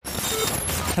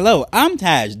Hello, I'm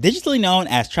Taj, digitally known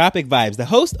as Tropic Vibes, the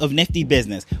host of Nifty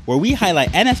Business, where we highlight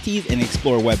NFTs and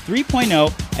explore Web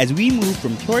 3.0 as we move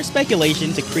from pure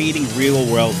speculation to creating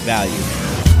real-world value.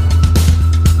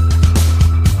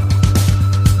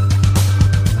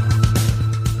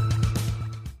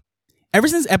 Ever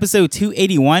since episode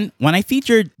 281, when I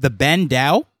featured the Ben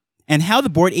DAO and how the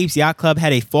Bored Apes Yacht Club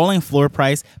had a falling floor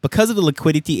price because of the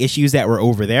liquidity issues that were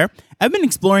over there, I've been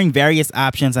exploring various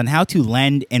options on how to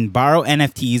lend and borrow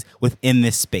NFTs within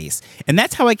this space. And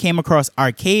that's how I came across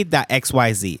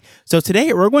Arcade.xyz. So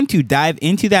today we're going to dive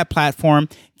into that platform,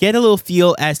 get a little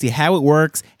feel as to how it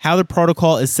works, how the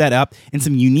protocol is set up, and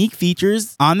some unique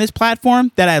features on this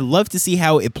platform that I'd love to see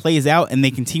how it plays out and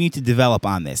they continue to develop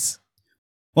on this.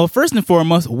 Well, first and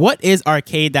foremost, what is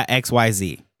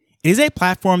Arcade.xyz? It is a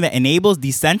platform that enables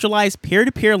decentralized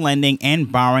peer-to-peer lending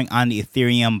and borrowing on the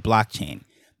Ethereum blockchain.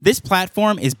 This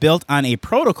platform is built on a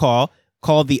protocol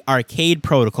called the Arcade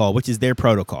protocol, which is their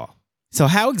protocol. So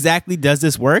how exactly does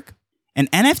this work? An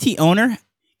NFT owner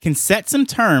can set some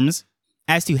terms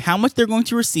as to how much they're going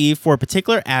to receive for a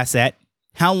particular asset,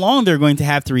 how long they're going to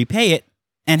have to repay it,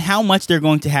 and how much they're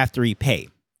going to have to repay.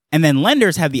 And then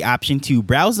lenders have the option to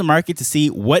browse the market to see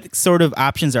what sort of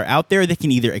options are out there that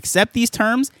can either accept these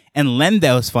terms and lend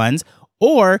those funds,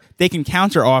 or they can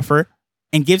counteroffer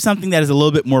and give something that is a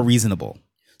little bit more reasonable.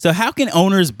 So how can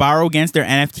owners borrow against their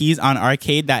NFTs on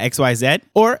Arcade.xyz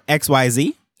or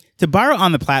XYZ? To borrow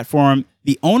on the platform,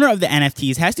 the owner of the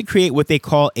NFTs has to create what they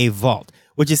call a vault,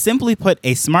 which is simply put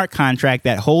a smart contract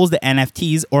that holds the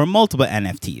NFTs or multiple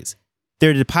NFTs.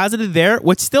 They're deposited there,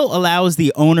 which still allows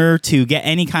the owner to get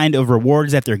any kind of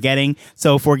rewards that they're getting.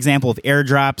 So, for example, if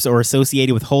airdrops are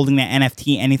associated with holding that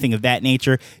NFT, anything of that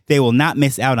nature, they will not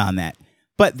miss out on that.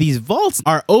 But these vaults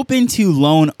are open to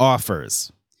loan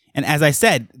offers. And as I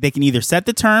said, they can either set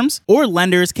the terms or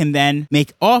lenders can then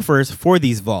make offers for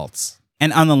these vaults.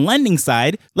 And on the lending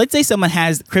side, let's say someone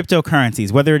has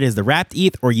cryptocurrencies, whether it is the wrapped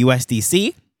ETH or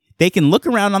USDC. They can look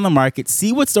around on the market,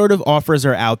 see what sort of offers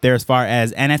are out there as far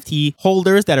as NFT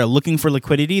holders that are looking for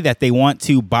liquidity that they want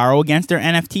to borrow against their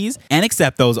NFTs and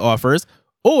accept those offers.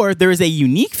 Or there is a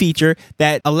unique feature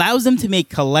that allows them to make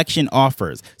collection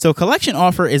offers. So collection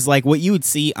offer is like what you would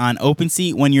see on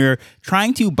OpenSea when you're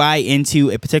trying to buy into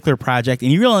a particular project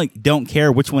and you really don't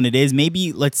care which one it is.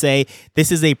 Maybe let's say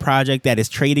this is a project that is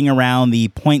trading around the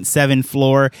 0.7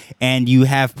 floor and you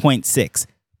have 0.6.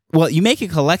 Well, you make a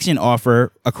collection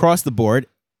offer across the board.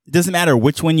 It doesn't matter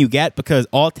which one you get because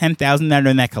all 10,000 that are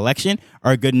in that collection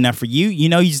are good enough for you. You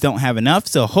know you just don't have enough.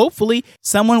 So hopefully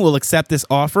someone will accept this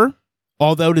offer,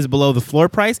 although it is below the floor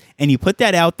price, and you put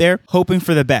that out there hoping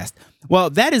for the best. Well,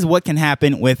 that is what can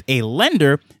happen with a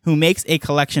lender who makes a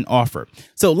collection offer.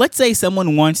 So let's say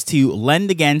someone wants to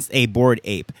lend against a Bored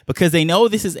Ape because they know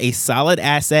this is a solid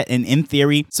asset and in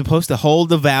theory supposed to hold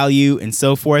the value and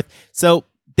so forth. So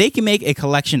they can make a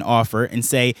collection offer and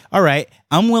say, all right,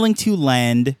 I'm willing to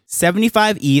lend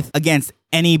 75 ETH against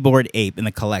any Bored Ape in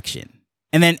the collection.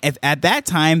 And then if at that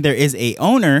time there is a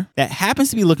owner that happens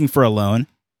to be looking for a loan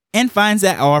and finds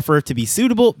that offer to be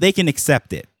suitable, they can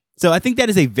accept it. So I think that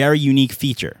is a very unique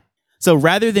feature. So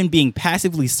rather than being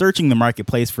passively searching the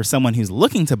marketplace for someone who's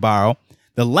looking to borrow,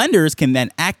 the lenders can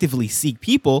then actively seek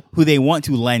people who they want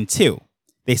to lend to.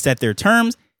 They set their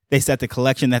terms, they set the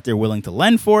collection that they're willing to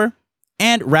lend for,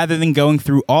 and rather than going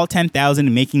through all 10,000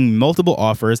 and making multiple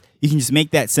offers, you can just make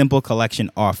that simple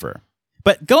collection offer.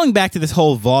 But going back to this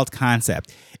whole vault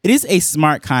concept, it is a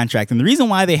smart contract. And the reason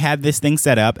why they have this thing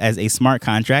set up as a smart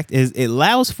contract is it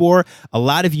allows for a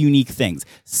lot of unique things,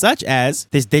 such as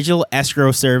this digital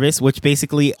escrow service, which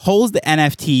basically holds the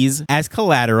NFTs as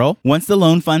collateral once the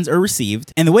loan funds are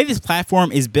received. And the way this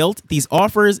platform is built, these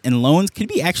offers and loans could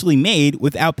be actually made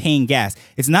without paying gas.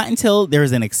 It's not until there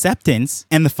is an acceptance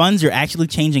and the funds are actually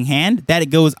changing hand that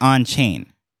it goes on chain.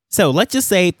 So let's just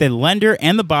say the lender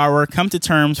and the borrower come to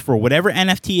terms for whatever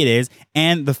NFT it is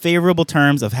and the favorable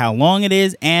terms of how long it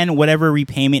is and whatever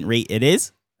repayment rate it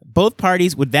is. Both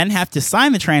parties would then have to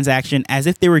sign the transaction as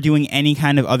if they were doing any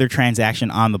kind of other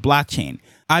transaction on the blockchain.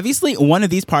 Obviously, one of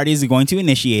these parties is going to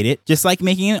initiate it, just like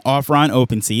making an offer on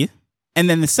OpenSea, and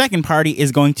then the second party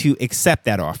is going to accept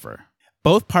that offer.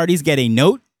 Both parties get a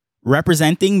note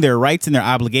representing their rights and their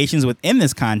obligations within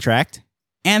this contract,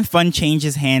 and fund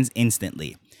changes hands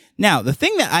instantly. Now, the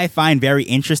thing that I find very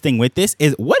interesting with this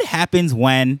is what happens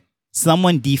when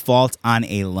someone defaults on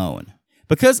a loan.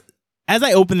 Because as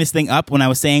I open this thing up, when I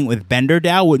was saying with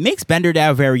BenderDAO, what makes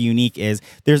BenderDAO very unique is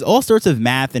there's all sorts of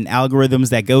math and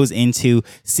algorithms that goes into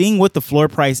seeing what the floor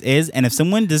price is. And if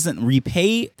someone doesn't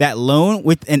repay that loan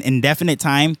with an indefinite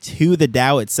time to the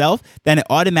DAO itself, then it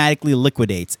automatically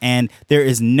liquidates. And there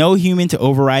is no human to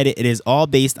override it. It is all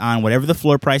based on whatever the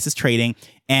floor price is trading,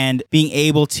 and being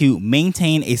able to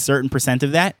maintain a certain percent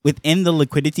of that within the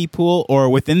liquidity pool or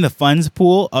within the funds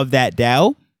pool of that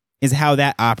DAO is how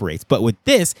that operates. But with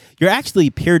this, you're actually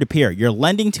peer-to-peer. You're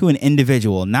lending to an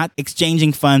individual, not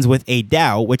exchanging funds with a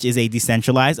DAO, which is a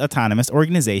decentralized autonomous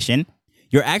organization.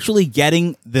 You're actually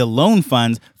getting the loan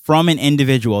funds from an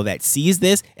individual that sees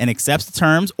this and accepts the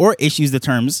terms or issues the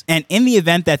terms. And in the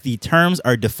event that the terms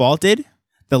are defaulted,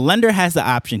 the lender has the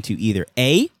option to either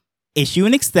A, issue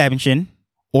an extension,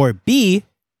 or B,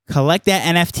 collect that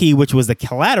NFT, which was the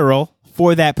collateral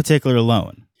for that particular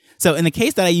loan. So in the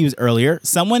case that I used earlier,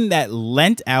 someone that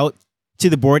lent out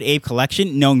to the Bored Ape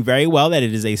collection, knowing very well that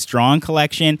it is a strong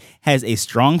collection, has a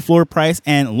strong floor price,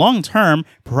 and long-term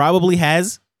probably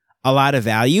has a lot of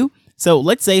value. So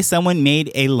let's say someone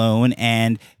made a loan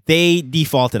and they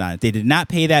defaulted on it. They did not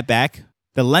pay that back.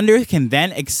 The lender can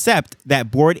then accept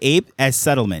that Bored Ape as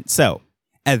settlement. So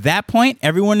at that point,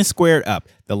 everyone is squared up.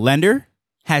 The lender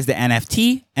has the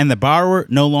NFT and the borrower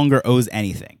no longer owes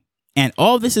anything. And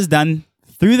all this is done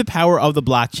through the power of the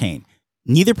blockchain.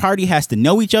 Neither party has to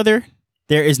know each other.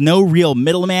 There is no real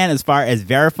middleman as far as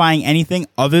verifying anything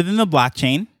other than the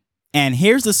blockchain. And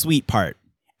here's the sweet part.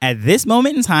 At this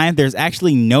moment in time, there's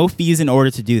actually no fees in order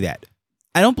to do that.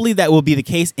 I don't believe that will be the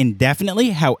case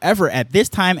indefinitely. However, at this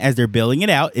time, as they're building it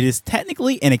out, it is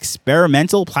technically an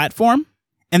experimental platform,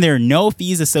 and there are no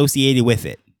fees associated with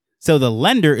it. So the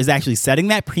lender is actually setting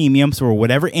that premium for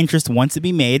whatever interest wants to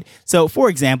be made. So for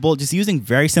example, just using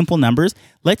very simple numbers,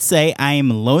 let's say I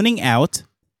am loaning out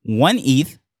 1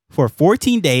 ETH for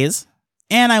 14 days,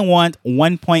 and I want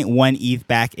 1.1 ETH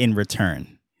back in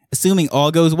return. Assuming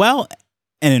all goes well,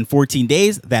 and in 14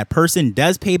 days, that person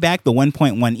does pay back the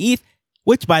 1.1 ETH,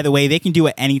 which by the way, they can do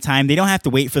at any time. They don't have to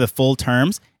wait for the full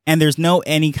terms. And there's no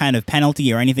any kind of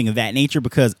penalty or anything of that nature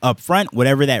because upfront,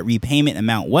 whatever that repayment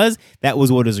amount was, that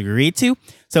was what was agreed to.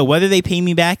 So whether they pay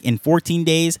me back in 14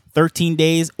 days, 13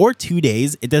 days, or 2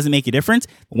 days, it doesn't make a difference.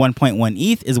 1.1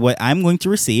 ETH is what I'm going to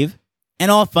receive.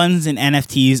 And all funds and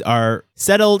NFTs are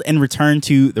settled and returned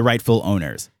to the rightful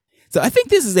owners. So I think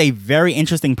this is a very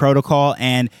interesting protocol,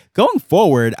 and going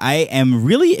forward, I am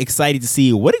really excited to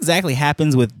see what exactly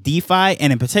happens with DeFi,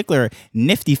 and in particular,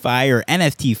 NiftyFi or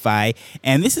NFTFi.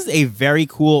 And this is a very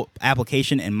cool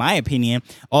application, in my opinion,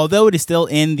 although it is still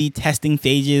in the testing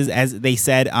phases, as they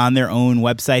said on their own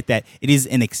website, that it is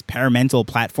an experimental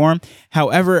platform.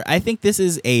 However, I think this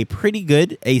is a pretty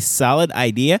good, a solid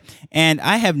idea, and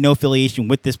I have no affiliation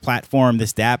with this platform,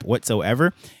 this dApp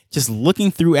whatsoever. Just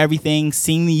looking through everything,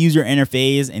 seeing the user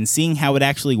interface and seeing how it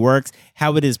actually works,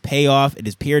 how it is payoff, it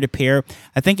is peer-to-peer.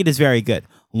 I think it is very good.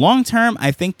 Long term,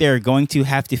 I think they're going to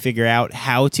have to figure out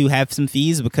how to have some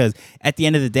fees because at the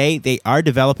end of the day, they are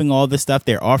developing all this stuff.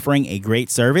 They're offering a great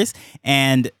service.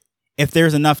 And if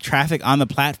there's enough traffic on the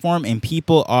platform and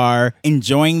people are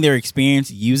enjoying their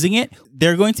experience using it,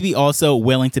 they're going to be also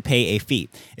willing to pay a fee,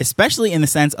 especially in the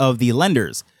sense of the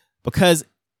lenders. Because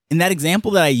in that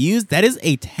example that I used, that is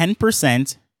a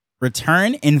 10%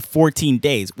 return in 14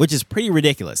 days, which is pretty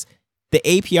ridiculous. The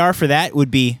APR for that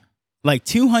would be like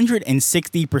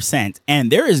 260%. And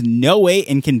there is no way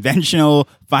in conventional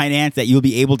finance that you'll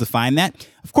be able to find that.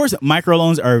 Of course,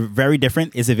 microloans are very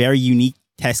different. It's a very unique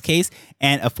test case,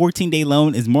 and a 14-day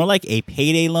loan is more like a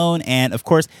payday loan. And of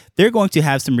course, they're going to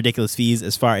have some ridiculous fees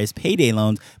as far as payday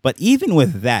loans. But even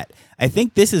with that, I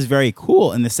think this is very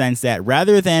cool in the sense that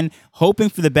rather than hoping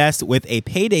for the best with a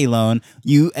payday loan,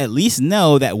 you at least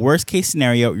know that worst case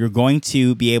scenario, you're going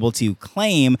to be able to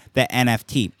claim the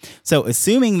NFT. So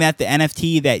assuming that the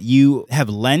NFT that you have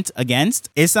lent against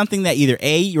is something that either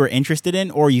A, you're interested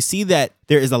in, or you see that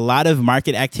there is a lot of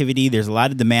market activity, there's a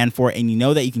lot of demand for it, and you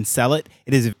know that you can sell it.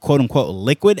 It is a quote unquote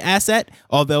liquid asset,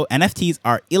 although NFTs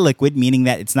are illiquid, meaning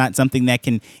that it's not something that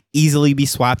can easily be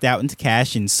swapped out into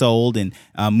cash and sold and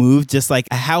moved just like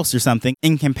a house or something.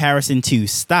 In comparison to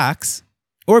stocks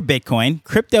or Bitcoin,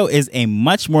 crypto is a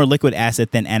much more liquid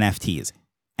asset than NFTs.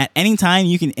 At any time,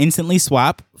 you can instantly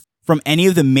swap from any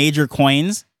of the major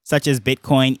coins, such as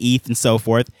Bitcoin, ETH, and so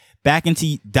forth, back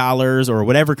into dollars or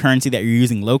whatever currency that you're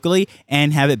using locally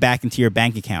and have it back into your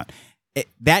bank account.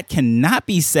 That cannot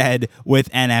be said with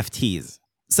NFTs.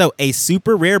 So a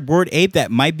super rare Bored Ape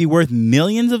that might be worth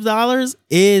millions of dollars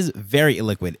is very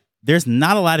illiquid. There's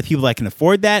not a lot of people that can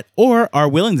afford that or are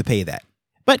willing to pay that.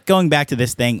 But going back to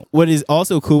this thing, what is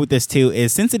also cool with this too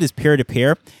is since it is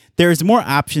peer-to-peer, there's more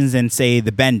options than, say,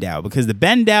 the BenDAO, because the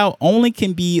BenDAO only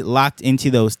can be locked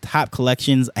into those top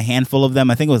collections, a handful of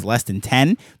them, I think it was less than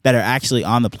 10, that are actually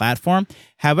on the platform.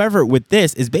 However, with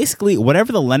this, is basically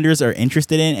whatever the lenders are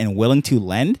interested in and willing to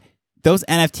lend, those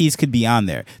NFTs could be on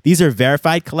there. These are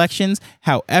verified collections.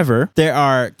 However, there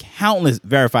are countless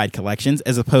verified collections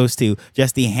as opposed to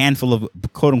just the handful of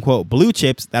quote-unquote blue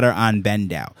chips that are on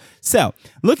BenDAO. So,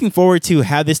 looking forward to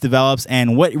how this develops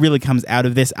and what really comes out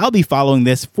of this. I'll be following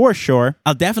this for sure.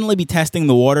 I'll definitely be testing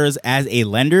the waters as a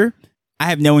lender. I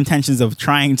have no intentions of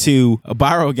trying to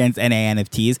borrow against any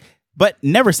NFTs. But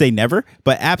never say never.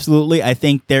 But absolutely, I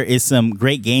think there is some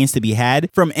great gains to be had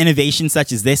from innovation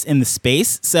such as this in the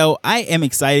space. So I am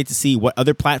excited to see what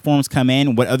other platforms come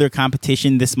in, what other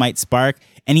competition this might spark,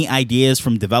 any ideas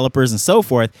from developers and so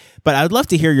forth. But I would love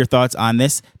to hear your thoughts on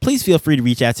this. Please feel free to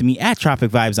reach out to me at Tropic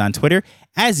Vibes on Twitter.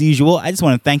 As usual, I just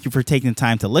want to thank you for taking the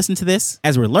time to listen to this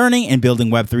as we're learning and building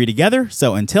Web3 together.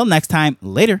 So until next time,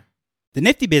 later. The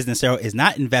Nifty Business Arrow is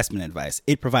not investment advice.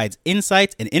 It provides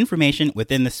insights and information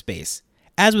within the space.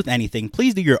 As with anything,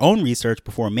 please do your own research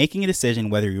before making a decision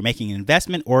whether you're making an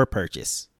investment or a purchase.